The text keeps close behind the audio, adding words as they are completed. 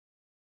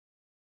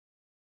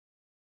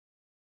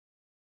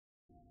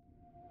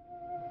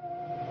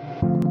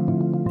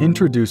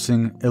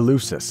Introducing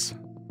Elucis,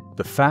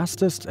 the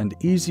fastest and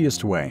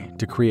easiest way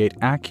to create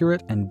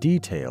accurate and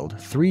detailed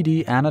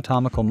 3D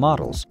anatomical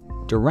models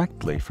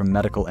directly from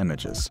medical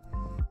images.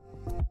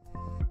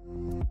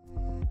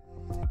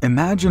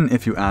 Imagine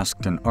if you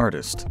asked an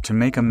artist to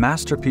make a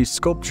masterpiece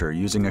sculpture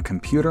using a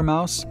computer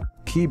mouse,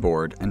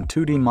 keyboard, and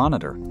 2D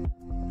monitor.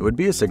 It would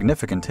be a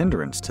significant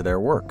hindrance to their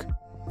work,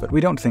 but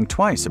we don't think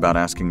twice about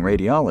asking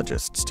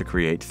radiologists to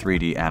create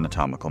 3D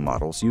anatomical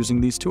models using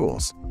these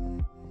tools.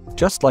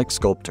 Just like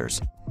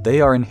sculptors,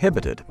 they are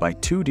inhibited by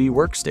 2D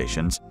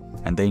workstations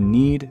and they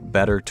need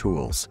better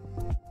tools.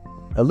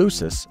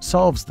 Elucis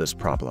solves this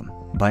problem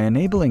by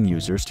enabling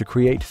users to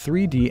create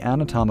 3D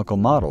anatomical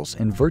models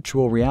in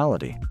virtual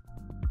reality.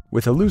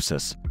 With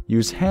Elucis,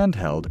 use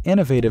handheld,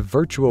 innovative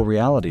virtual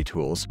reality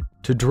tools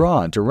to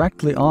draw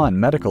directly on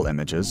medical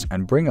images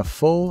and bring a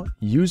full,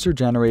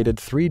 user-generated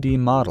 3D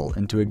model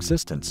into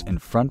existence in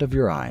front of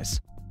your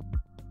eyes.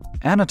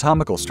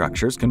 Anatomical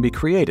structures can be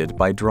created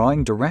by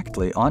drawing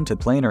directly onto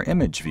planar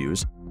image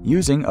views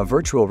using a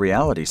virtual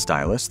reality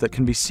stylus that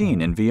can be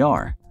seen in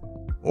VR.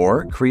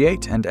 Or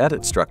create and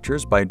edit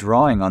structures by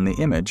drawing on the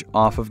image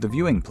off of the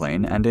viewing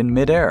plane and in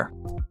midair.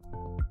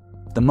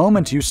 The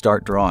moment you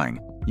start drawing,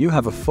 you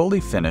have a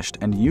fully finished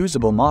and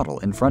usable model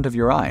in front of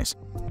your eyes,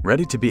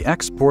 ready to be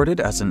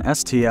exported as an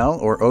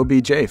STL or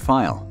OBJ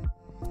file.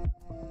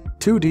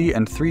 2D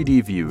and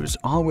 3D views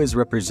always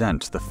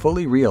represent the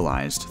fully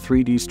realized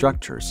 3D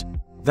structures.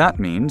 That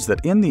means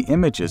that in the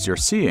images you're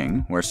seeing,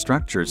 where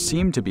structures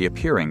seem to be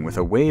appearing with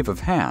a wave of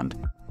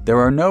hand, there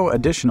are no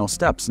additional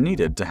steps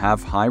needed to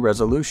have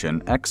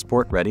high-resolution,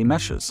 export-ready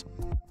meshes.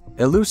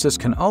 Elucis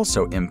can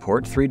also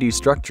import 3D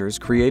structures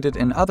created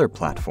in other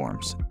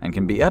platforms and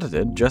can be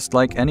edited just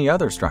like any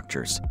other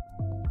structures.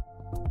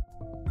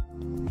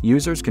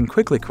 Users can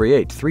quickly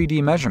create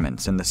 3D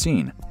measurements in the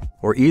scene,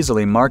 or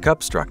easily mark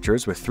up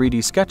structures with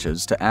 3D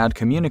sketches to add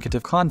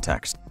communicative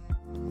context.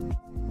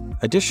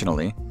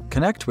 Additionally,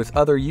 connect with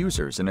other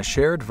users in a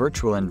shared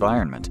virtual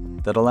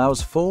environment that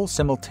allows full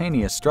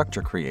simultaneous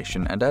structure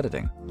creation and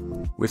editing.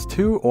 With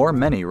 2 or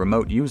many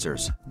remote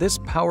users, this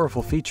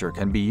powerful feature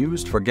can be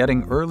used for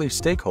getting early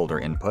stakeholder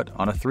input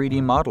on a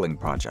 3D modeling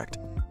project,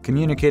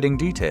 communicating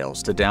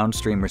details to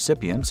downstream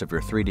recipients of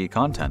your 3D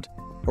content,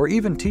 or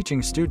even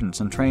teaching students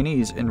and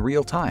trainees in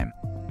real time.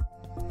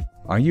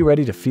 Are you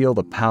ready to feel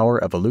the power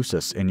of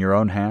Elucis in your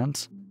own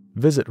hands?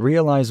 Visit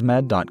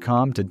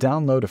realizemed.com to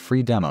download a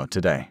free demo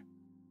today.